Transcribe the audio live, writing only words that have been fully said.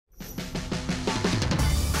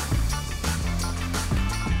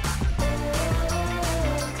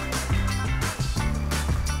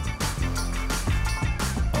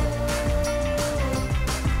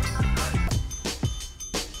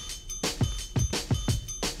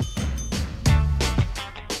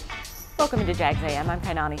Welcome to Jags AM. I'm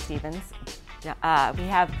Kainani Stevens. We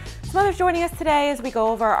have some others joining us today as we go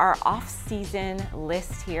over our off-season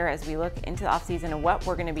list here as we look into the off-season and what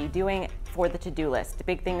we're going to be doing for the to-do list. The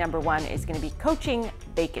big thing number one is going to be coaching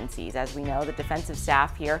vacancies. As we know, the defensive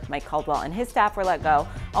staff here, Mike Caldwell and his staff were let go.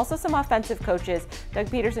 Also some offensive coaches.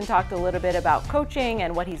 Doug Peterson talked a little bit about coaching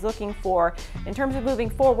and what he's looking for in terms of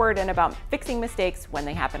moving forward and about fixing mistakes when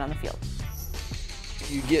they happen on the field.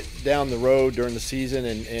 You get down the road during the season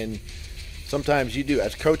and sometimes you do.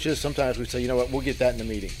 As coaches, sometimes we say, you know what, we'll get that in the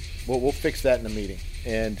meeting. We'll fix that in the meeting.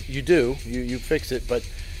 And you do. You fix it, but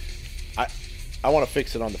I want to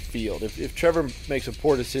fix it on the field. If Trevor makes a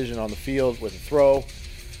poor decision on the field with a throw,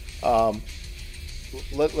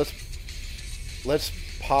 let's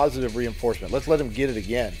positive reinforcement. Let's let him get it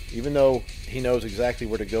again. Even though he knows exactly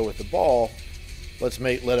where to go with the ball, let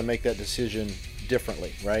him make that decision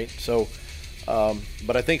differently, right? So,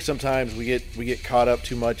 but I think sometimes we get caught up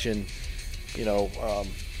too much in,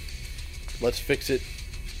 let's fix it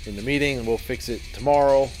in the meeting and we'll fix it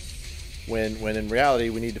tomorrow, when in reality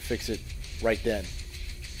we need to fix it right then.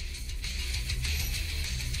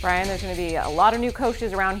 Brian, there's going to be a lot of new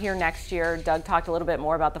coaches around here next year. Doug talked a little bit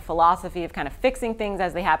more about the philosophy of kind of fixing things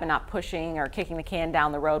as they happen, not pushing or kicking the can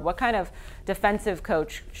down the road. What kind of defensive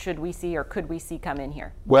coach should we see or could we see come in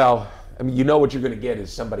here? Well, I mean, what you're going to get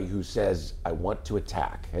is somebody who says, I want to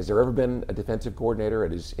attack. Has there ever been a defensive coordinator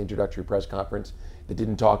at his introductory press conference that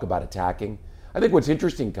didn't talk about attacking? I think what's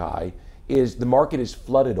interesting, Kai, is the market is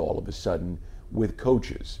flooded all of a sudden with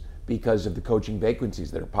coaches because of the coaching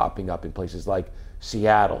vacancies that are popping up in places like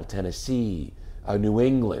Seattle, Tennessee, New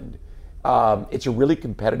England. It's a really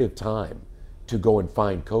competitive time to go and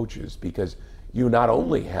find coaches because you not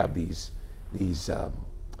only have these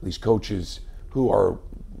coaches who are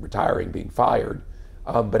retiring, being fired,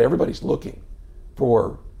 but everybody's looking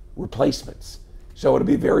for replacements. So it'll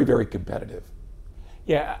be very, very competitive.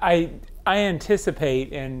 Yeah, I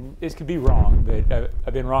anticipate, and this could be wrong, but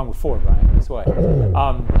I've been wrong before, Brian, this way.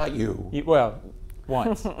 Not you. Well,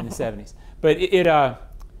 once in the 70s. But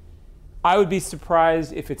I would be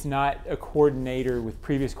surprised if it's not a coordinator with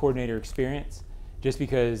previous coordinator experience, just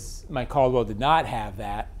because Mike Caldwell did not have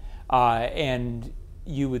that. And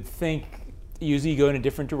you would think, usually you go in a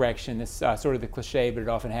different direction. That's sort of the cliche, but it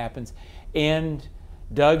often happens. And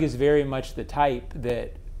Doug is very much the type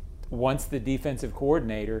that once the defensive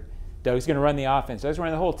coordinator, Doug's going to run the offense. Doug's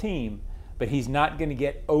running the whole team, but he's not going to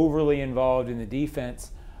get overly involved in the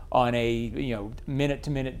defense on a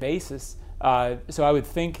minute-to-minute basis. So I would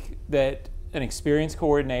think that an experienced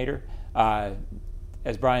coordinator,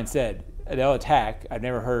 as Brian said, they'll attack. I've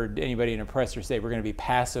never heard anybody in a presser say we're going to be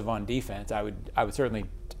passive on defense. I would certainly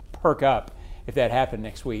perk up if that happened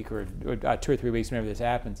next week or 2 or 3 weeks whenever this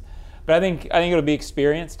happens. But I think it'll be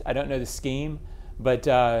experienced. I don't know the scheme, but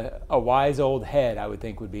a wise old head I would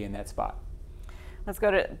think would be in that spot. Let's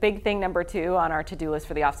go to big thing number 2 on our to-do list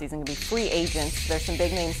for the offseason. Going to be free agents. There's some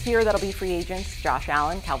big names here that'll be free agents. Josh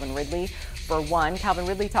Allen, Calvin Ridley. For one, Calvin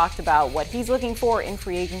Ridley talked about what he's looking for in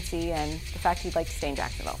free agency and the fact he'd like to stay in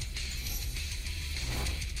Jacksonville.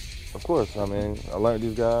 Of course, I mean, I learned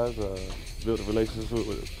these guys, built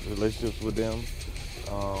relationships with them.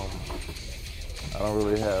 I don't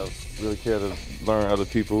really care to learn other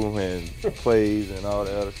people and plays and all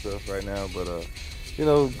that other stuff right now, but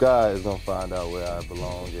God is gonna find out where I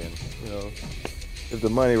belong, and if the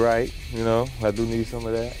money right, I do need some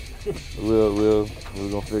of that. We're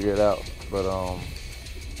gonna figure it out. But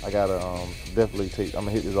I gotta definitely I'm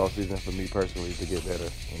gonna hit this off season for me personally to get better,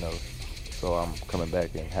 So I'm coming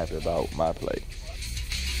back and happy about my play.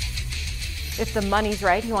 If the money's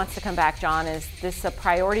right, he wants to come back. John, is this a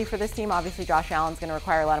priority for this team? Obviously, Josh Allen's going to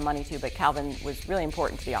require a lot of money too, but Calvin was really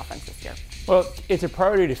important to the offense this year. Well, it's a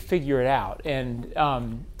priority to figure it out, and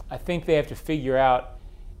I think they have to figure out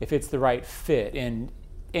if it's the right fit. And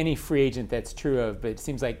any free agent that's true of, but it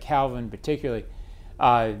seems like Calvin particularly,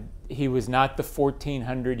 he was not the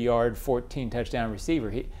 1,400-yard, 14-touchdown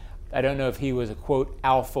receiver. I don't know if he was a, quote,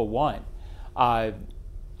 alpha one. I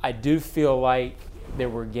do feel like there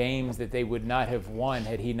were games that they would not have won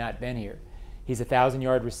had he not been here. He's a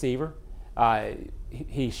 1,000-yard receiver.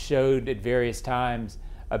 He showed at various times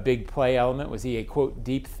a big play element. Was he a, quote,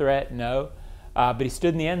 deep threat? No. But he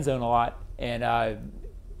stood in the end zone a lot, and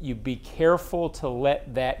you be careful to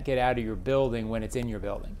let that get out of your building when it's in your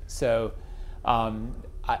building. So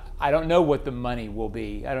I don't know what the money will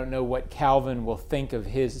be. I don't know what Calvin will think of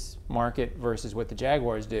his market versus what the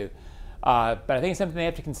Jaguars do. But I think it's something they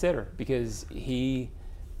have to consider because he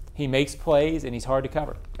makes plays and he's hard to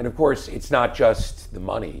cover. And of course, it's not just the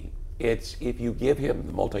money. It's if you give him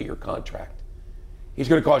the multi-year contract, he's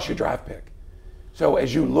going to cost you a draft pick. So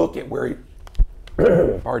as you look at where,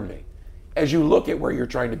 pardon me, as you look at where you're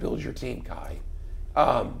trying to build your team, Kai,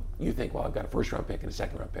 you think, well, I've got a first-round pick and a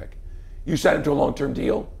second-round pick. You sign him to a long-term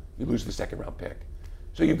deal, you lose the second-round pick.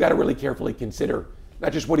 So you've got to really carefully consider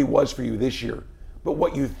not just what he was for you this year, but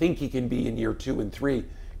what you think he can be in year 2 and 3.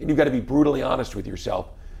 And you've got to be brutally honest with yourself,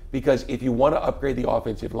 because if you want to upgrade the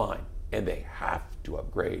offensive line, and they have to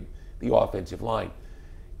upgrade the offensive line,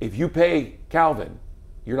 if you pay Calvin,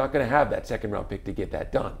 you're not going to have that second-round pick to get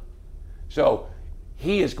that done. So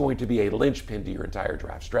he is going to be a linchpin to your entire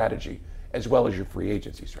draft strategy, as well as your free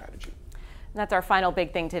agency strategy. And that's our final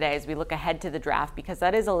big thing today as we look ahead to the draft, because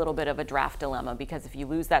that is a little bit of a draft dilemma, because if you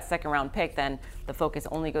lose that second-round pick, then the focus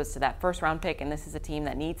only goes to that first-round pick, and this is a team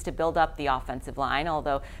that needs to build up the offensive line,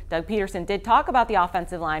 although Doug Peterson did talk about the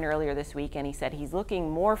offensive line earlier this week, and he said he's looking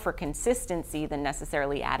more for consistency than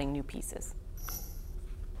necessarily adding new pieces.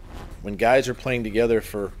 When guys are playing together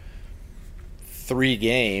for 3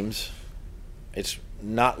 games, it's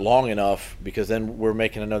not long enough, because then we're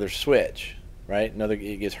making another switch. Right? Another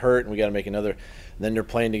gets hurt, and we got to make another. And then they're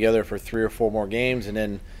playing together for 3 or 4 more games, and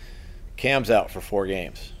then Cam's out for 4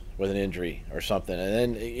 games with an injury or something.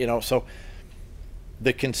 And then, so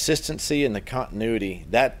the consistency and the continuity,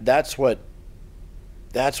 that's what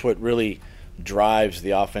really drives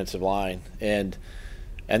the offensive line. And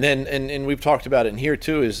then we've talked about it in here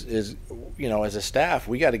too, is as a staff,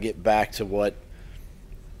 we got to get back to what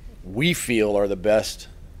we feel are the best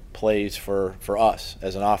plays for us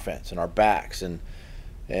as an offense and our backs,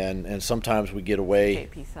 and sometimes we get away,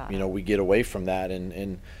 we get away from that,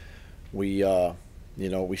 and we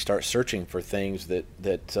we start searching for things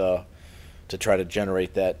that to try to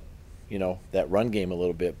generate that that run game a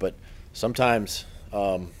little bit. But sometimes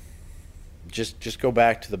just go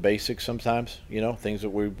back to the basics sometimes, things that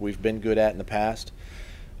we've been good at in the past,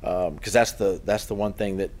 because that's the one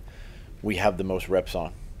thing that we have the most reps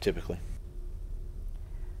on typically.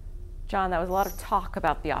 John, that was a lot of talk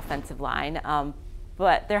about the offensive line,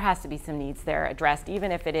 but there has to be some needs there addressed,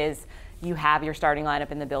 even if it is you have your starting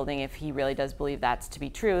lineup in the building. If he really does believe that's to be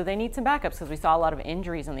true, they need some backups, because we saw a lot of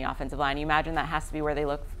injuries on the offensive line. You imagine that has to be where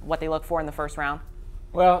what they look for in the first round?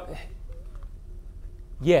 Well,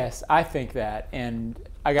 yes, I think that, and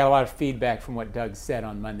I got a lot of feedback from what Doug said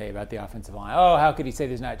on Monday about the offensive line. Oh, how could he say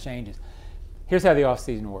there's not changes? Here's how the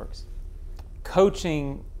offseason works.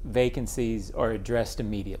 Coaching vacancies are addressed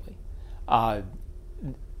immediately.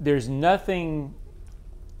 There's nothing,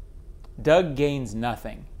 Doug gains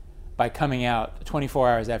nothing by coming out 24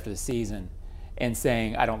 hours after the season and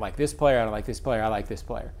saying, I don't like this player, I don't like this player, I like this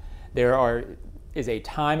player. There is a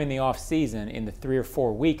time in the off season, in the 3 or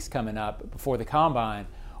 4 weeks coming up before the combine,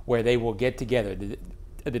 where they will get together,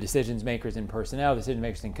 the decision makers in personnel, decision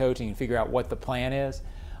makers in coaching, and figure out what the plan is.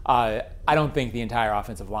 I don't think the entire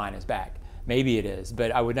offensive line is back. Maybe it is,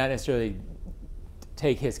 but I would not necessarily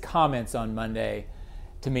take his comments on Monday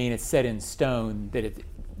to mean it's set in stone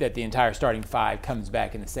that the entire starting 5 comes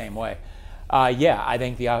back in the same way. I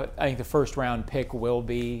think the first round pick will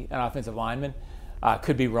be an offensive lineman.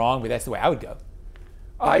 Could be wrong, but that's the way I would go.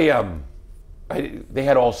 They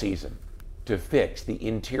had all season to fix the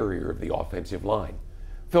interior of the offensive line.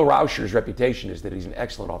 Phil Rauscher's reputation is that he's an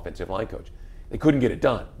excellent offensive line coach. They couldn't get it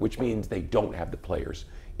done, which means they don't have the players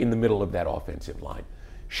in the middle of that offensive line.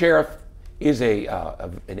 Sheriff is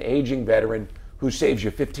an aging veteran who saves you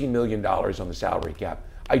 $15 million on the salary cap.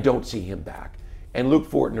 I don't see him back. And Luke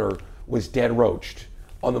Fortner was dead roached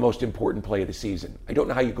on the most important play of the season. I don't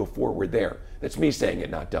know how you go forward there. That's me saying it,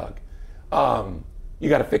 not Doug. You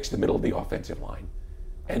got to fix the middle of the offensive line.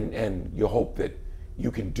 And you hope that you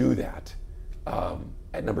can do that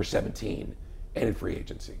at number 17 and in free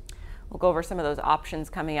agency. We'll go over some of those options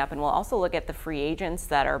coming up, and we'll also look at the free agents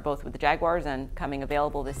that are both with the Jaguars and coming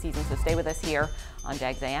available this season. So stay with us here on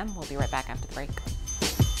Jags AM. We'll be right back after the break.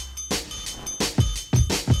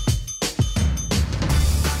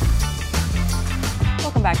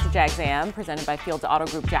 Welcome back to Jags AM, presented by Fields Auto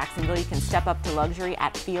Group Jacksonville. You can step up to luxury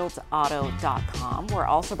at fieldsauto.com. We're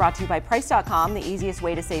also brought to you by Price.com, the easiest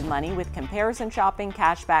way to save money with comparison shopping,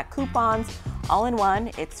 cashback, coupons, all in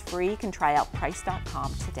one. It's free. You can try out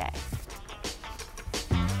Price.com today.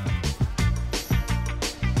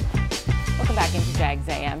 Welcome back into Jags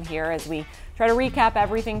AM here as we try to recap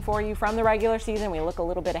everything for you from the regular season. We look a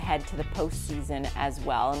little bit ahead to the postseason as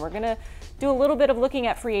well. And we're going to do a little bit of looking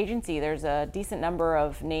at free agency. There's a decent number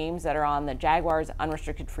of names that are on the Jaguars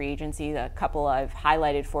unrestricted free agency. A couple I've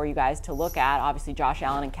highlighted for you guys to look at. Obviously, Josh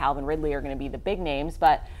Allen and Calvin Ridley are going to be the big names,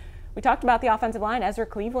 but we talked about the offensive line. Ezra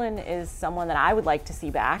Cleveland is someone that I would like to see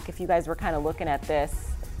back. If you guys were kind of looking at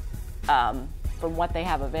this from what they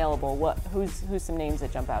have available, who's some names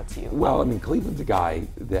that jump out to you? Well, I mean, Cleveland's a guy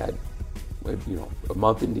that, a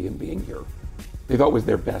month into him being here, they thought was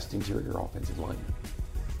their best interior offensive lineman.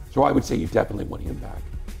 So I would say you definitely want him back.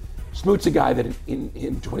 Smoot's a guy that in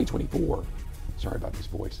 2024, sorry about this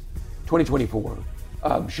voice, 2024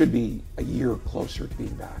 should be a year closer to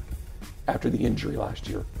being back after the injury last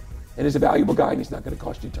year, and is a valuable guy, and he's not going to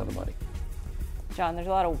cost you a ton of money. John, there's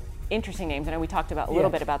a lot of interesting names. I know we talked about a little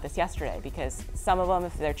bit about this yesterday, because some of them,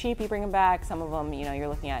 if they're cheap, you bring them back. Some of them, you're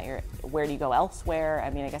looking at where do you go elsewhere? I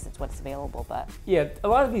mean, I guess it's what's available, but. Yeah, a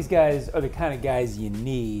lot of these guys are the kind of guys you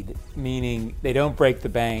need, meaning they don't break the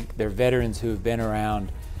bank. They're veterans who have been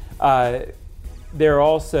around. They're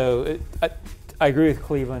also, I agree with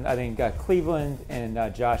Cleveland. I think Cleveland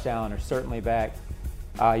and Josh Allen are certainly back.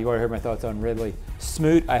 You already heard my thoughts on Ridley.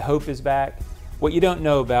 Smoot, I hope, is back. What you don't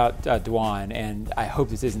know about Dwan, and I hope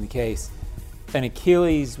this isn't the case, an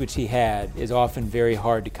Achilles, which he had, is often very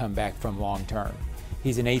hard to come back from long term.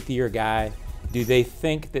 He's an 8th-year guy. Do they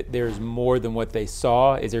think that there's more than what they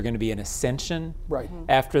saw? Is there going to be an ascension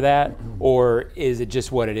after that, or is it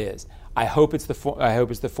just what it is? I hope it's the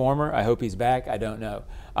former. I hope he's back. I don't know.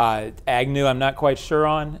 Agnew, I'm not quite sure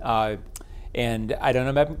on, and I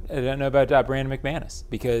don't know about Brandon McManus,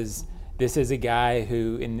 because this is a guy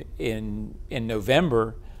who in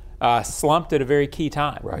November slumped at a very key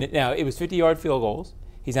time. Right. Now, it was 50-yard field goals.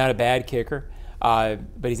 He's not a bad kicker, but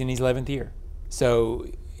he's in his 11th year. So,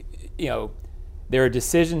 there are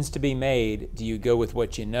decisions to be made. Do you go with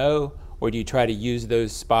what you know, or do you try to use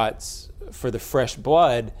those spots for the fresh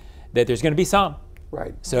blood that there's going to be some?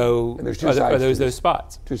 Right. So and there's two are sides those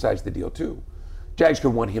spots? Two sides to the deal, too. Jags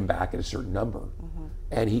could want him back at a certain number,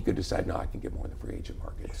 and he could decide, no, I can get more in the free agent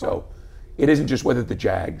market. So it isn't just whether the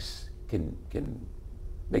Jags can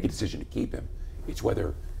make a decision to keep him. It's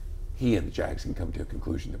whether he and the Jags can come to a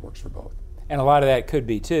conclusion that works for both. And a lot of that could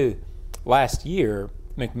be, too. Last year,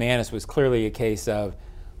 McManus was clearly a case of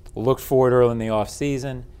looked forward early in the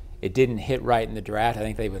offseason. It didn't hit right in the draft. I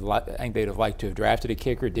think they'd have liked to have drafted a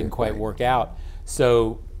kicker. It didn't quite work out.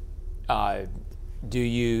 So do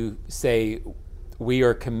you say we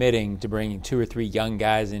are committing to bringing 2 or 3 young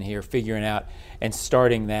guys in here, figuring out and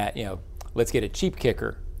starting that, let's get a cheap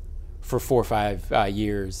kicker for 4 or 5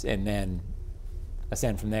 years and then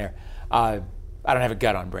ascend from there? I don't have a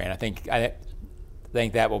gut on Brand. I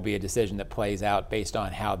think that will be a decision that plays out based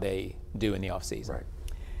on how they do in the offseason. Right.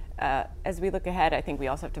 As we look ahead, I think we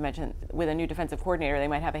also have to mention, with a new defensive coordinator, they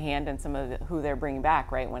might have a hand in some of who they're bringing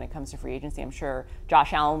back, right, when it comes to free agency. I'm sure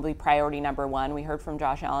Josh Allen will be priority number 1. We heard from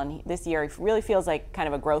Josh Allen this year. It really feels like kind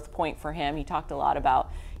of a growth point for him. He talked a lot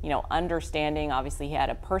about, understanding. Obviously, he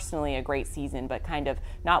had personally a great season, but kind of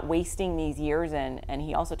not wasting these years. And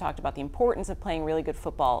he also talked about the importance of playing really good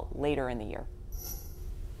football later in the year.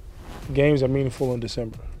 Games are meaningful in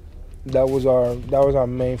December. That was our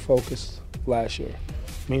main focus last year.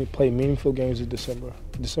 Play meaningful games in December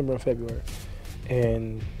and February.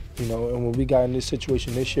 And, and when we got in this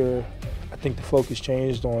situation this year, I think the focus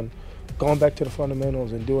changed on going back to the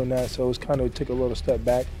fundamentals and doing that. So it took a little step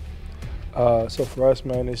back. So for us,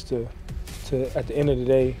 man, it's to at the end of the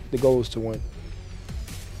day, the goal is to win.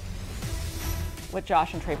 What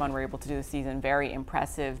Josh and Trayvon were able to do this season, very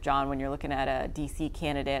impressive. John, when you're looking at a DC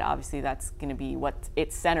candidate, obviously that's going to be what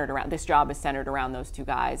it's centered around. This job is centered around those 2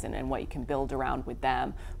 guys and what you can build around with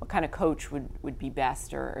them. What kind of coach would be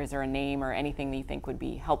best, or is there a name or anything that you think would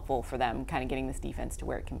be helpful for them kind of getting this defense to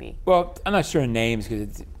where it can be? Well, I'm not sure in names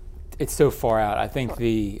because it's so far out. I think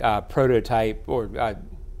the prototype or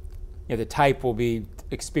the type will be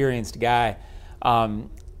experienced guy.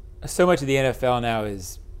 So much of the NFL now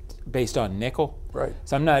is based on nickel. Right.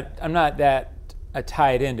 So I'm not that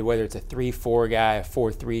tied into whether it's a 3-4 guy, a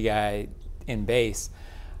 4-3 guy in base.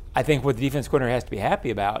 I think what the defense coordinator has to be happy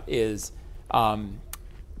about is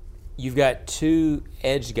you've got 2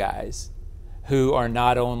 edge guys who are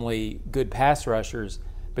not only good pass rushers,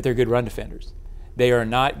 but they're good run defenders. They are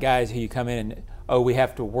not guys who you come in and, we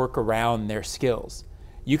have to work around their skills.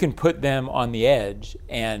 You can put them on the edge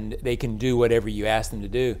and they can do whatever you ask them to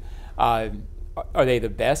do. Are they the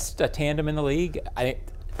best tandem in the league? I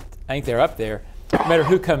think they're up there, no matter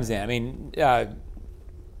who comes in. I mean, I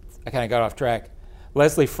kind of got off track.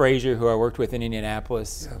 Leslie Frazier, who I worked with in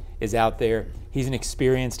Indianapolis, is out there. He's an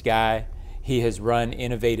experienced guy. He has run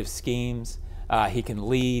innovative schemes. He can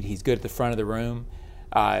lead. He's good at the front of the room.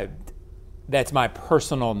 That's my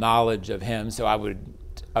personal knowledge of him, so I would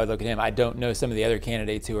look at him. I don't know some of the other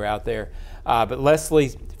candidates who are out there. But Leslie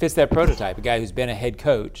fits that prototype, a guy who's been a head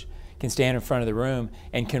coach, can stand in front of the room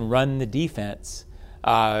and can run the defense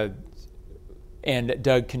and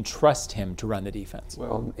Doug can trust him to run the defense.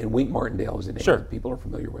 Well, and Wink Martindale is a name Sure. that people are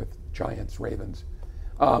familiar with, Giants, Ravens,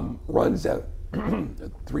 runs a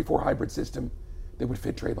 3-4 hybrid system that would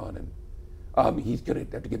fit Trayvon in. He's going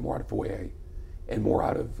to have to get more out of Foye and more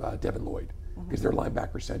out of Devin Lloyd because they're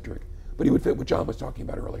linebacker-centric. But he would fit what John was talking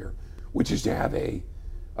about earlier, which is to have a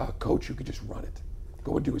coach who could just run it,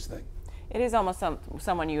 go and do his thing. It is almost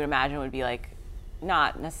someone you would imagine would be like,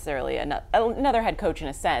 not necessarily another head coach in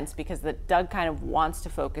a sense, because Doug kind of wants to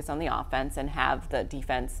focus on the offense and have the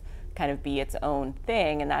defense kind of be its own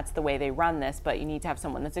thing, and that's the way they run this. But you need to have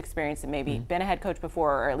someone that's experienced and maybe been a head coach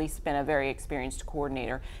before, or at least been a very experienced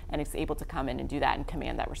coordinator, and is able to come in and do that and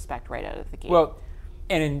command that respect right out of the gate. Well,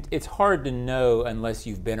 and it's hard to know unless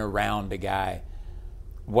you've been around a guy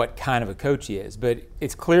what kind of a coach he is. But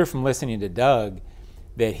it's clear from listening to Doug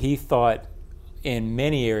that he thought in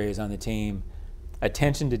many areas on the team,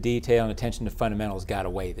 attention to detail and attention to fundamentals got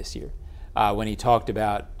away this year. When he talked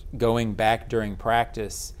about going back during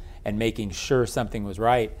practice and making sure something was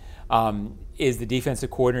right, is the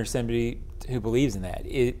defensive coordinator somebody who believes in that?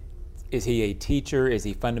 Is he a teacher? Is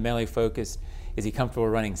he fundamentally focused? Is he comfortable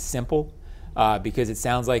running simple? Because it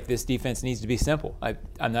sounds like this defense needs to be simple.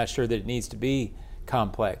 I'm not sure that it needs to be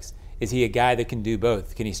complex. Is he a guy that can do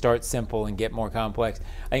both? Can he start simple and get more complex?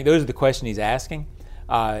 I think those are the questions he's asking.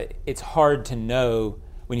 It's hard to know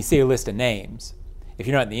when you see a list of names. If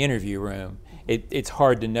you're not in the interview room, it's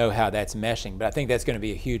hard to know how that's meshing. But I think that's going to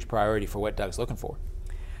be a huge priority for what Doug's looking for.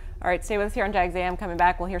 All right, stay with us here on Jags AM. Coming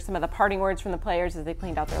back, we'll hear some of the parting words from the players as they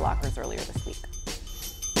cleaned out their lockers earlier this week.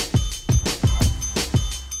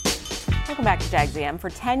 Welcome back to Jags AM. For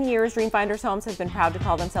 10 years, Dreamfinders Homes has been proud to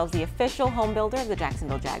call themselves the official home builder of the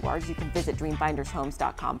Jacksonville Jaguars. You can visit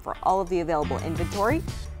dreamfindershomes.com for all of the available inventory,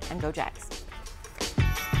 and go Jags.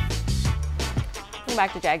 Welcome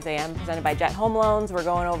back to Jags AM, presented by Jet Home Loans. We're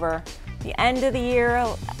going over the end of the year.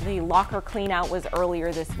 The locker clean out was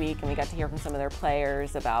earlier this week, and we got to hear from some of their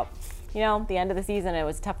players about, the end of the season. It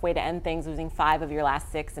was a tough way to end things, losing 5 of your last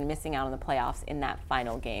 6 and missing out on the playoffs in that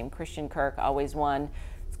final game. Christian Kirk, always one.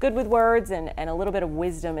 It's good with words and a little bit of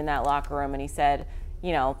wisdom in that locker room, and he said,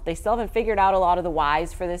 they still haven't figured out a lot of the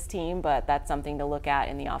whys for this team, but that's something to look at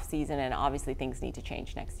in the offseason, and obviously things need to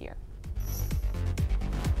change next year.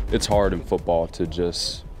 It's hard in football to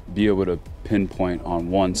just be able to pinpoint on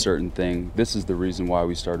one certain thing. This is the reason why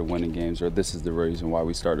we started winning games, or this is the reason why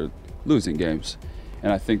we started losing games.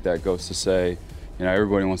 And I think that goes to say,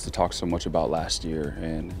 everybody wants to talk so much about last year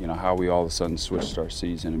and, how we all of a sudden switched our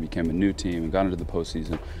season and became a new team and got into the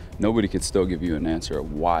postseason. Nobody could still give you an answer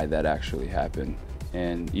of why that actually happened.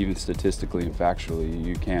 And even statistically and factually,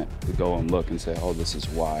 you can't go and look and say, oh, this is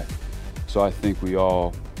why. So I think we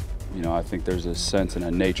all, I think there's a sense and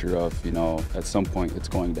a nature of, at some point it's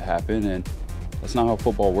going to happen, and that's not how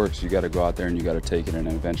football works. You got to go out there and you got to take it, and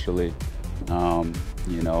eventually,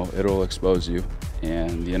 it'll expose you.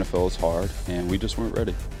 And the NFL is hard, and we just weren't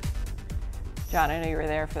ready. John, I know you were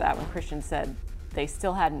there for that when Christian said they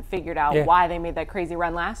still hadn't figured out why they made that crazy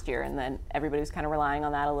run last year, and then everybody was kind of relying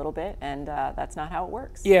on that a little bit, and that's not how it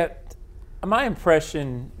works. Yeah. My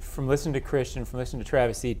impression from listening to Christian, from listening to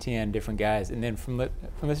Travis Etienne, different guys, and then from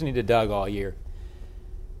listening to Doug all year,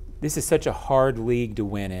 this is such a hard league to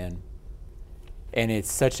win in, and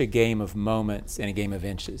it's such a game of moments and a game of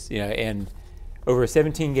inches. And over a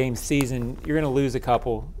 17-game season, you're going to lose a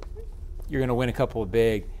couple, you're going to win a couple of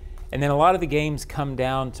big, and then a lot of the games come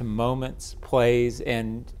down to moments, plays,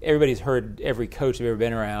 and everybody's heard every coach they've ever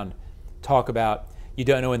been around talk about you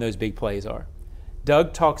don't know when those big plays are.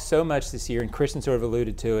 Doug talked so much this year, and Christian sort of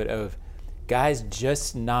alluded to it, of guys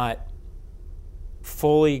just not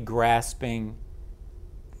fully grasping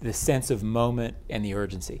the sense of moment and the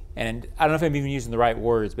urgency. And I don't know if I'm even using the right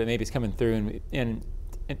words, but maybe it's coming through in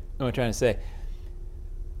what I'm trying to say.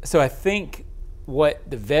 So I think what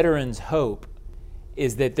the veterans hope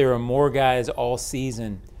is that there are more guys all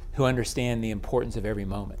season who understand the importance of every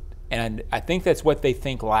moment. And I think that's what they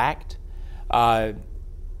think lacked.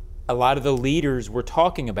 A lot of the leaders were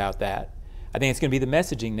talking about that. I think it's going to be the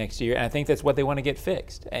messaging next year, and I think that's what they want to get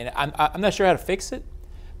fixed. And I'm not sure how to fix it,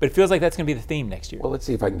 but it feels like that's going to be the theme next year. Well, let's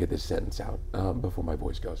see if I can get this sentence out before my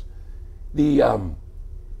voice goes.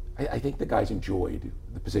 I think the guys enjoyed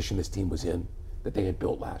the position this team was in that they had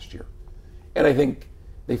built last year. And I think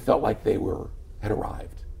they felt like they had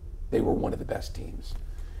arrived. They were one of the best teams.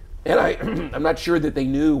 And I'm not sure that they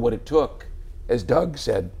knew what it took, as Doug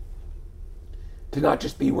said, to not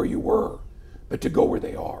just be where you were, but to go where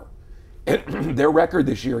they are. And their record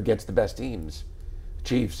this year against the best teams, the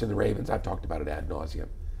Chiefs and the Ravens, I've talked about it ad nauseum,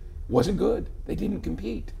 wasn't good. They didn't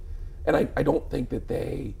compete. And I don't think that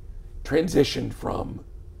they transitioned from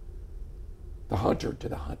the hunter to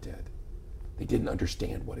the hunted. They didn't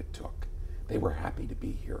understand what it took. They were happy to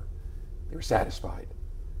be here. They were satisfied.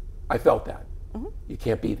 I felt that. You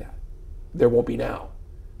can't be that. There won't be now.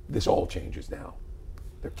 This all changes now.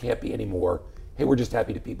 There can't be any more, hey, we're just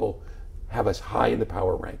happy that people have us high in the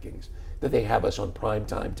power rankings, that they have us on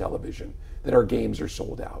primetime television, that our games are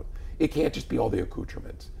sold out. It can't just be all the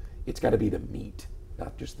accoutrements. It's got to be the meat,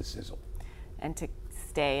 not just the sizzle. And to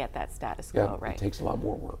stay at that status quo, right? It takes a lot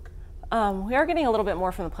more work. We are getting a little bit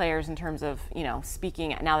more from the players in terms of,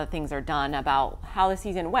 speaking now that things are done about how the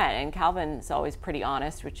season went. And Calvin's always pretty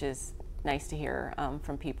honest, which is nice to hear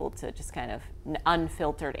from people to just kind of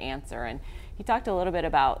unfiltered answer. And he talked a little bit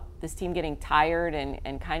about this team getting tired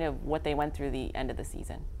and kind of what they went through the end of the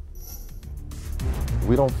season.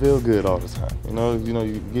 We don't feel good all the time. You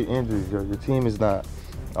get injuries. Your team is not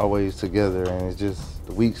always together, and it's just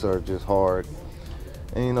the weeks are just hard.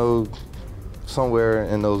 And somewhere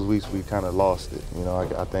in those weeks we kind of lost it.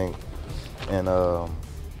 I think, and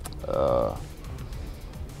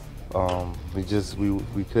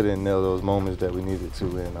we couldn't nail those moments that we needed to,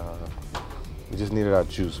 and we just needed our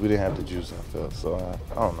juice. We didn't have the juice, I felt. So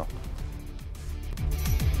I don't know.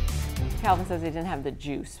 Calvin says they didn't have the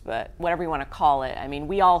juice, but whatever you want to call it. I mean,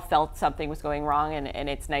 we all felt something was going wrong, and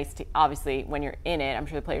it's nice to, obviously, when you're in it, I'm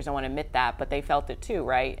sure the players don't want to admit that, but they felt it too,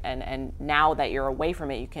 right? And now that you're away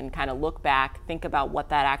from it, you can kind of look back, think about what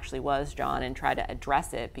that actually was, John, and try to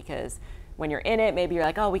address it, because when you're in it, maybe you're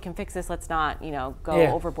like, oh, we can fix this, let's not, go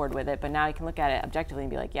overboard with it. But now you can look at it objectively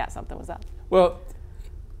and be like, yeah, something was up. Well,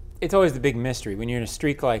 it's always the big mystery when you're in a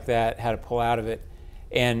streak like that, how to pull out of it.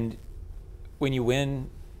 And when you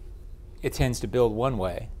win, it tends to build one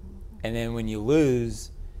way. And then when you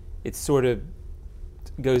lose, it sort of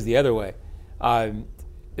goes the other way. They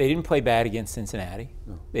didn't play bad against Cincinnati.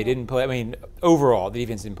 No. They didn't play, overall, the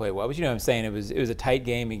defense didn't play well. But what I'm saying, it was a tight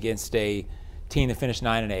game against a team that finished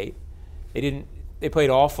 9-8. They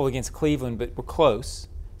played awful against Cleveland, but were close.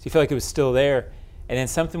 So you feel like it was still there. And then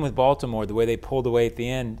something with Baltimore, the way they pulled away at the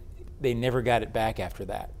end, they never got it back after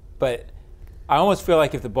that. But I almost feel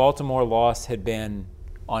like if the Baltimore loss had been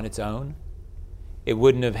on its own, it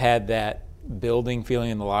wouldn't have had that building feeling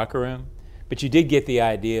in the locker room. But you did get the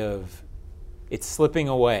idea of it slipping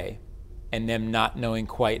away and them not knowing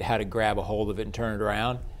quite how to grab a hold of it and turn it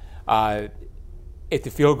around. If the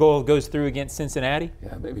field goal goes through against Cincinnati,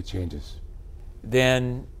 maybe it changes.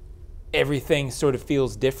 Then everything sort of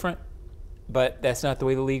feels different. But that's not the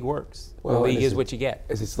way the league works. Well, the league is what you get.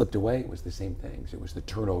 As it slipped away, it was the same things. It was the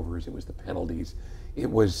turnovers. It was the penalties. It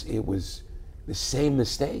was the same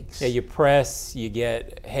mistakes. Yeah, you press. You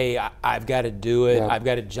get, hey, I've got to do it. Yeah. I've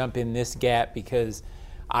got to jump in this gap because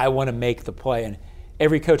I want to make the play. And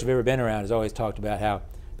every coach I've ever been around has always talked about how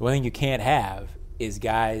the one thing you can't have is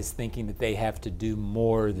guys thinking that they have to do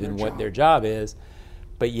more than what their job is.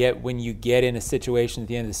 But yet when you get in a situation at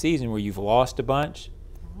the end of the season where you've lost a bunch,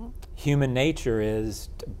 human nature is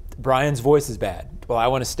Brian's voice is bad. Well, I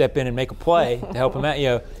want to step in and make a play to help him out.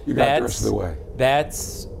 You got the rest of the way.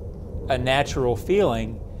 That's a natural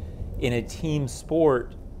feeling in a team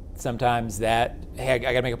sport. Sometimes that, hey, I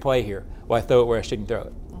got to make a play here. Well, I throw it where I shouldn't throw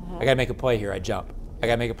it. I got to make a play here. I jump. I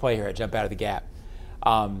got to make a play here. I jump out of the gap.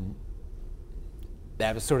 That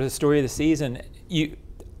was sort of the story of the season. I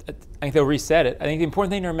think they'll reset it. I think the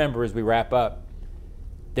important thing to remember as we wrap up,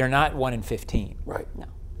 they're not 1-15. Right. No.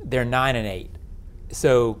 They're 9-8.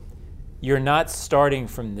 So you're not starting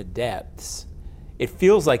from the depths. It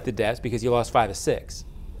feels like the depths because you lost 5 of 6,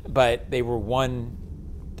 but they were 1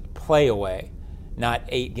 play away, not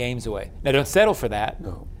 8 games away. Now don't settle for that.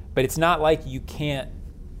 No. But it's not like you can't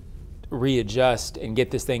readjust and get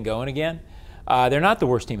this thing going again. They're not the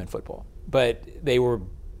worst team in football, but they were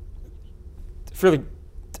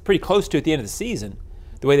pretty close to at the end of the season,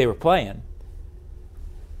 the way they were playing.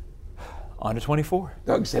 On to 24.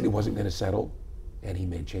 Doug said he wasn't going to settle, and he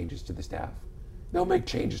made changes to the staff. They'll make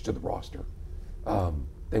changes to the roster.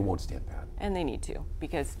 They won't stand pat. And they need to,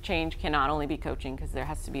 because change cannot only be coaching, because there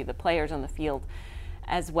has to be the players on the field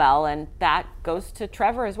as well. And that goes to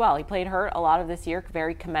Trevor as well. He played hurt a lot of this year,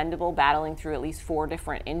 very commendable, battling through at least 4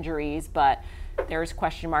 different injuries. But there's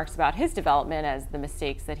question marks about his development as the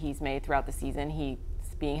mistakes that he's made throughout the season. He's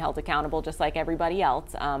being held accountable just like everybody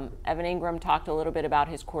else. Evan Ingram talked a little bit about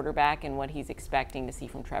his quarterback and what he's expecting to see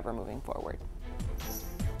from Trevor moving forward.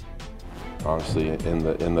 Honestly, in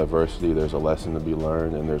the adversity, there's a lesson to be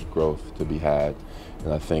learned and there's growth to be had.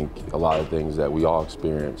 And I think a lot of things that we all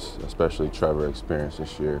experience, especially Trevor experienced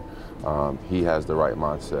this year, he has the right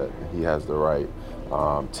mindset. He has the right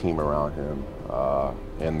team around him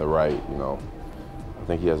and the right, I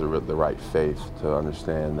think he has the right faith to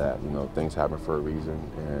understand that, things happen for a reason,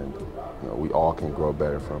 and we all can grow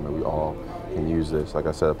better from it. We all can use this, like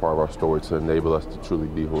I said, a part of our story to enable us to truly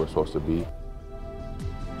be who we're supposed to be.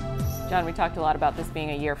 John, we talked a lot about this being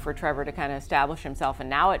a year for Trevor to kind of establish himself, and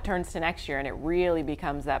now it turns to next year, and it really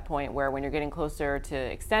becomes that point where when you're getting closer to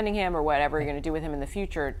extending him or whatever you're going to do with him in the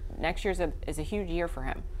future, next year is a huge year for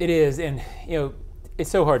him. It is, and it's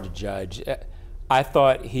so hard to judge. I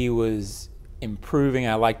thought he was improving.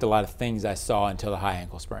 I liked a lot of things I saw until the high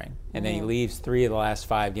ankle sprain, and then he leaves 3 of the last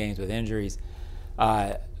 5 games with injuries.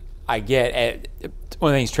 I get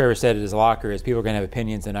one of the things Trevor said at his locker is people are going to have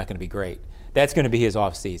opinions. They're not going to be great. That's going to be his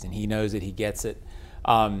off season. He knows it. He gets it.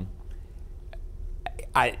 I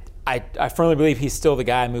firmly believe he's still the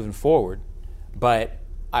guy moving forward, but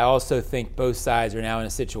I also think both sides are now in a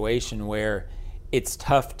situation where it's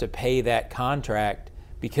tough to pay that contract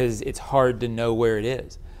because it's hard to know where it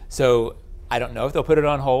is. So I don't know if they'll put it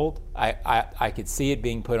on hold. I could see it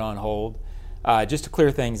being put on hold. Just to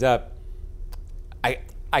clear things up,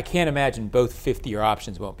 I can't imagine both fifth-year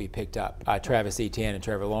options won't be picked up, Travis Etienne and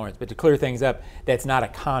Trevor Lawrence. But to clear things up, that's not a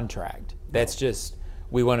contract. That's just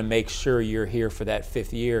we want to make sure you're here for that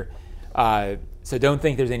 5th year. So don't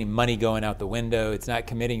think there's any money going out the window. It's not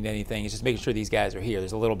committing to anything. It's just making sure these guys are here.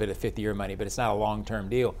 There's a little bit of 5th-year money, but it's not a long-term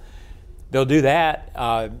deal. They'll do that.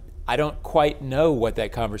 I don't quite know what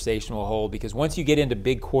that conversation will hold because once you get into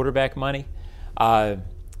big quarterback money,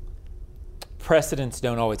 precedents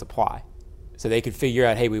don't always apply. So they could figure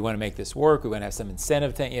out, hey, we want to make this work. We want to have some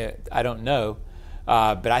incentive thing. Yeah, I don't know,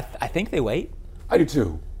 but I think they wait. I do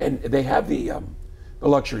too, and they have the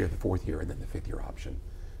luxury of the 4th year and then the 5th year option.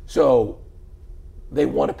 So they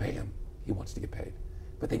want to pay him. He wants to get paid,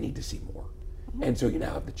 but they need to see more. And so you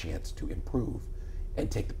now have the chance to improve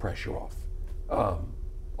and take the pressure off.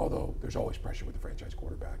 Although there's always pressure with the franchise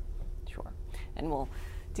quarterback. Sure, and we'll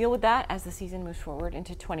deal with that as the season moves forward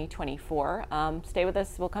into 2024. Stay with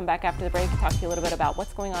us. We'll come back after the break and talk to you a little bit about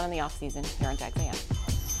what's going on in the offseason here on Jags AM.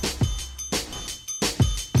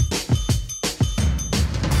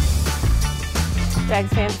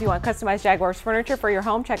 Jags fans, if you want customized Jaguars furniture for your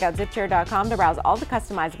home, check out zipchair.com to browse all the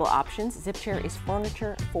customizable options. Zipchair is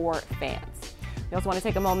furniture for fans. We also want to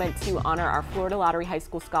take a moment to honor our Florida Lottery High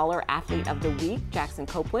School Scholar Athlete of the Week, Jackson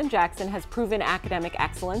Copeland. Jackson has proven academic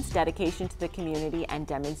excellence, dedication to the community, and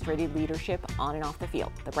demonstrated leadership on and off the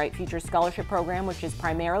field. The Bright Futures Scholarship Program, which is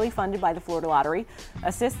primarily funded by the Florida Lottery,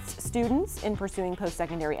 assists students in pursuing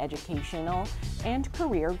post-secondary educational and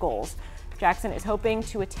career goals. Jackson is hoping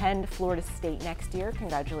to attend Florida State next year.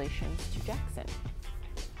 Congratulations to Jackson.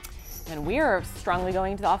 And we are strongly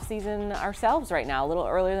going into the offseason ourselves right now, a little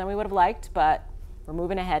earlier than we would have liked, but we're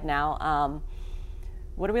moving ahead now.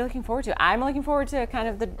 What are we looking forward to? I'm looking forward to kind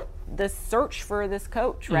of the search for this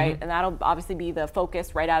coach, right? And that'll obviously be the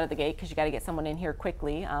focus right out of the gate because you got to get someone in here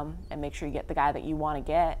quickly and make sure you get the guy that you want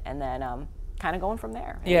to get, and then kind of going from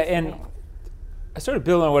there. Yeah, and I sort of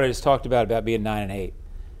build on what I just talked about being 9-8.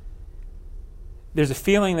 There's a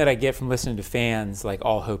feeling that I get from listening to fans like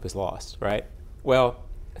all hope is lost, right? Well,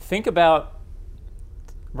 think about,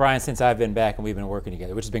 Brian, since I've been back and we've been working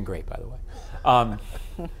together, which has been great, by the way.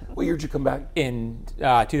 What year did you come back? In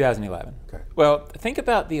 2011. Okay. Well, think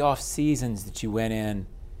about the off seasons that you went in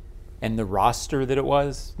and the roster that it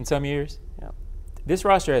was in some years. Yep. This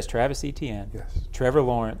roster has Travis Etienne, Yes. Trevor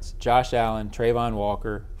Lawrence, Josh Allen, Trayvon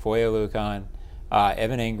Walker, Foye Oluokun,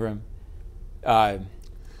 Evan Ingram.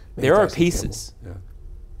 There are pieces. Yeah.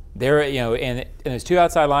 There, and those 2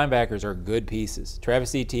 outside linebackers are good pieces.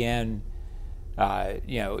 Travis Etienne, my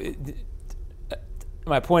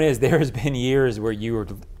point is there has been years where you were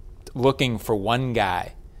looking for one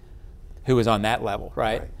guy who was on that level,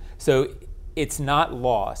 right? So it's not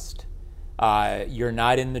lost. You're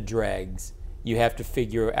not in the dregs. You have to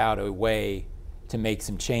figure out a way to make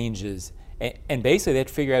some changes. And basically they have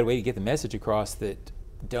to figure out a way to get the message across that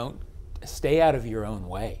don't stay out of your own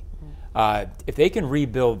way. If they can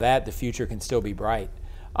rebuild that, the future can still be bright.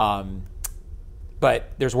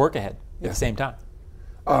 But there's work ahead at the same time.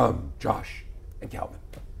 Josh and Calvin.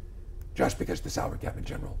 Josh because the salary cap in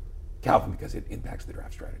general. Calvin because it impacts the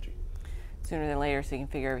draft strategy. Sooner than later, so you can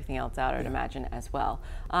figure everything else out, I'd imagine, as well.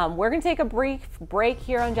 We're going to take a brief break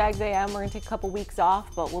here on Jags AM. We're going to take a couple weeks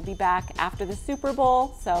off, but we'll be back after the Super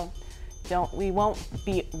Bowl. So we won't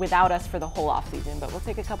be without us for the whole offseason, but we'll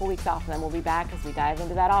take a couple weeks off, and then we'll be back as we dive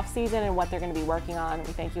into that offseason and what they're going to be working on.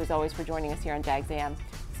 We thank you, as always, for joining us here on Jags AM.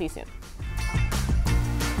 See you soon.